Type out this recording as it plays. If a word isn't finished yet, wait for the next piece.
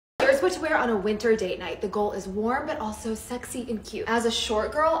Here's what to wear on a winter date night. The goal is warm, but also sexy and cute. As a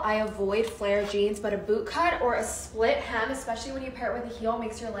short girl, I avoid flare jeans, but a boot cut or a split hem, especially when you pair it with a heel,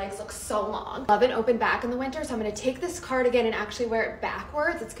 makes your legs look so long. Love an open back in the winter, so I'm gonna take this cardigan and actually wear it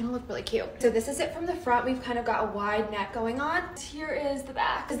backwards. It's gonna look really cute. So this is it from the front. We've kind of got a wide neck going on. Here is the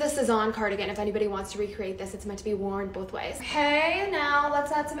back. This is the Sezon cardigan. If anybody wants to recreate this, it's meant to be worn both ways. Okay, now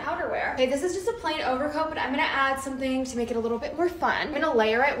let's add some outerwear. Okay, this is just a plain overcoat, but I'm gonna add something to make it a little bit more fun. I'm gonna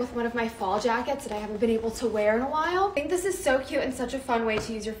layer it with one of my fall jackets that I haven't been able to wear in a while. I think this is so cute and such a fun way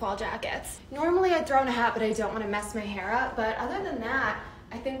to use your fall jackets. Normally I'd throw in a hat, but I don't want to mess my hair up. But other than that,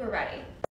 I think we're ready.